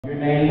Your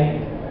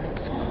name.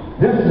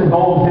 This is a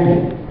gold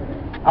ticket.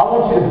 I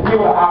want you to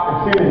feel the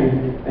opportunity,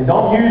 and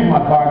don't use my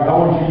card, because I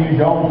want you to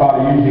use your own card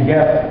or use your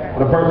guest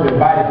or the person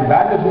invited you. But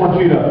I just want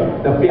you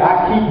to feel,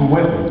 I keep them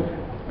with me.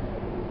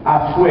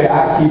 I swear,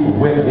 I keep them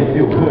with me. It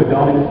feels good,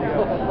 don't it?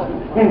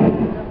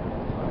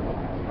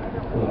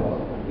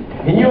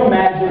 Can you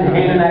imagine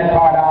handing that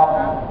card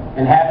out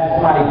and having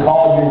somebody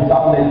call you and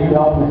tell them that you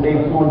helped them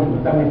save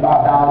 $275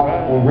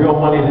 on real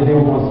money that they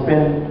were going to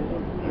spend?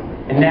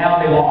 And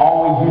now they will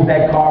always use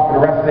that card for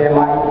the rest of their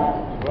life.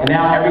 And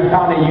now every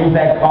time they use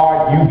that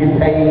card, you get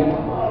paid.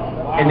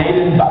 And they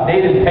didn't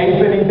pay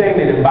for anything,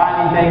 they didn't buy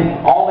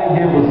anything. All they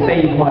did was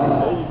save money.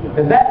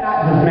 Does that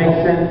not just make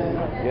sense?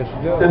 Yes,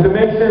 it does. Does it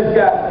make sense,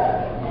 guys?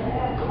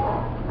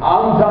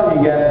 I'm telling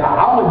you guys,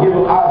 I'm going to give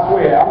them, I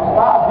swear,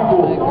 5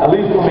 people at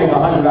least will make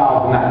 $100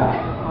 a night.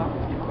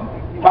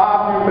 5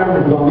 new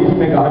members will at least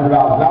make $100. And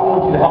I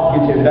want you to help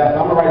get your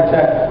investment. I'm going to write a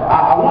check.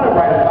 I want to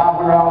write a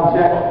 $500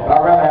 check, but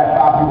I'd rather have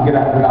 5 people get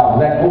 $100.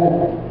 Is that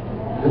cool?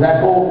 Is that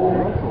cool?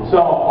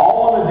 So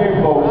all I'm going to do,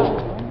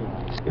 folks,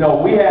 you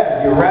know, we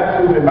have your reps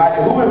who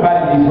invited. Who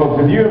invited these folks?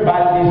 If you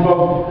invited these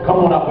folks,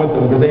 come on up with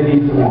them because they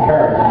need some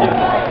encouragement.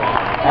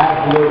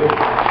 Absolutely.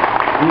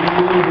 We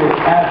need it.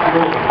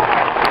 Absolutely.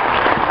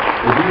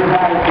 If you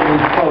invited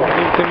these folks,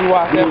 can you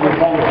watch that one?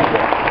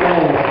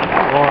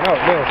 Oh, no,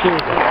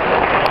 excuse me.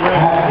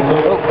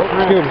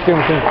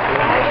 Excuse me.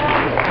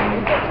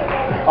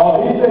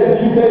 Oh, he said,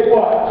 you say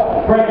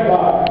what? Credit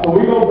card. So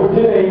we're going to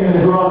pretend they in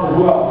the ground as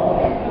well.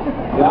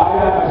 I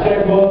got my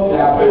checkbook, and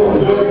I feel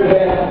good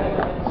today.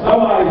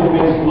 Somebody's going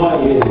to make some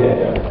money here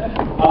today.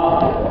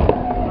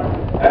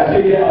 That's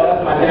it, yeah,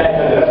 that's my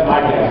dad, that's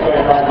my dad.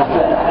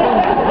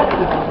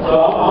 So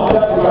I'm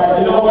telling you,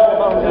 right, you know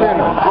what?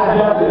 I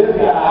got this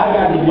guy, I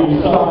got to do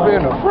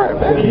something.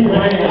 He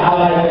ran, I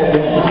like that.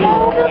 He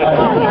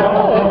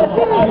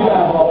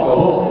got off the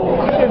hook.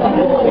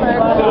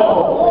 So,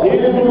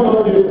 here's what we're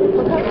going to do.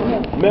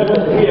 Remember,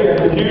 we have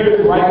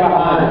computers right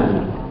behind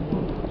you.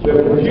 The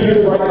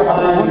computers right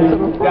behind you.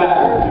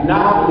 Guys, do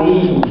not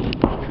leave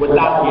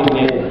without getting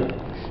in.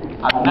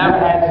 I've never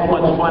had so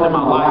much fun in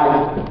my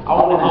life. I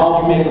want to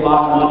help you make a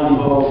lot of money,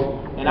 folks.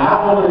 And I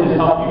don't want to just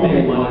help you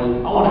make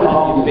money. I want to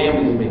help your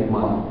families make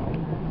money.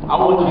 I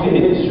want you to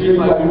hit the streets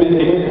like we've been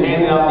hitting,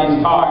 handing out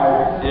these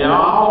cards. And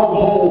our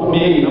goal for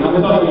me, I'm going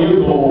to tell you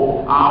your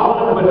goal, I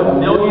want to put 1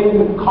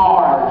 million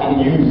cards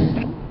in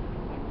use.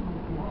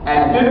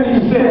 At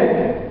 50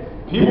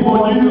 cents, people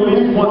going to use at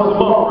least once a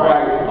month,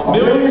 right? 1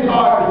 million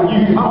cards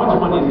in use. How much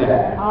money is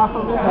that? $500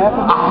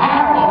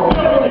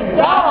 million.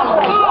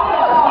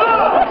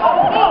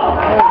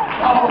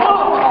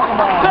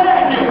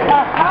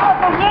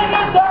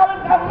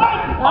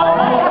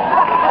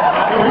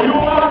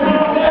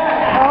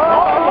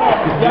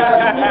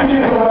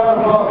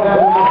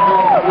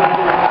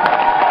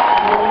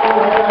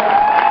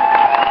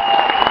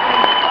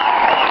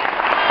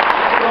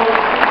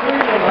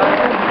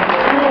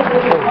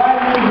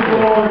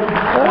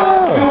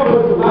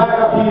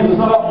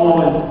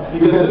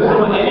 Because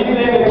anything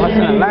that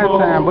you need,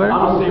 folks, I'm going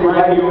to stay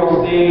right here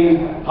on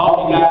stage,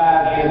 help you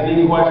guys, answer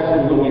any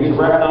questions, we're going to get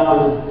your rep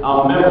numbers.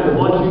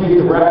 Remember, once you get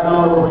the rep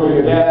number for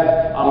your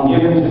guest,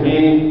 give it to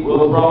me.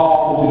 We'll do the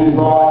draw in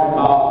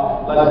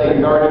about, let's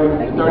say, 30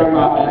 to 35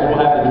 minutes.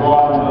 We'll have to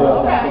draw the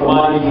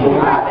money.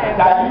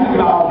 I usually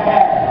about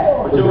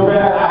cash, but your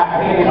rep, I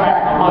can't track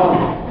my money.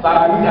 So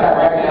I usually got to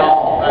write it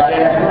off.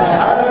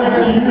 I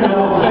remember you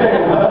know what I'm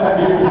saying.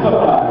 So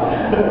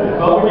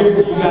I'm going to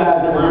give it to you guys.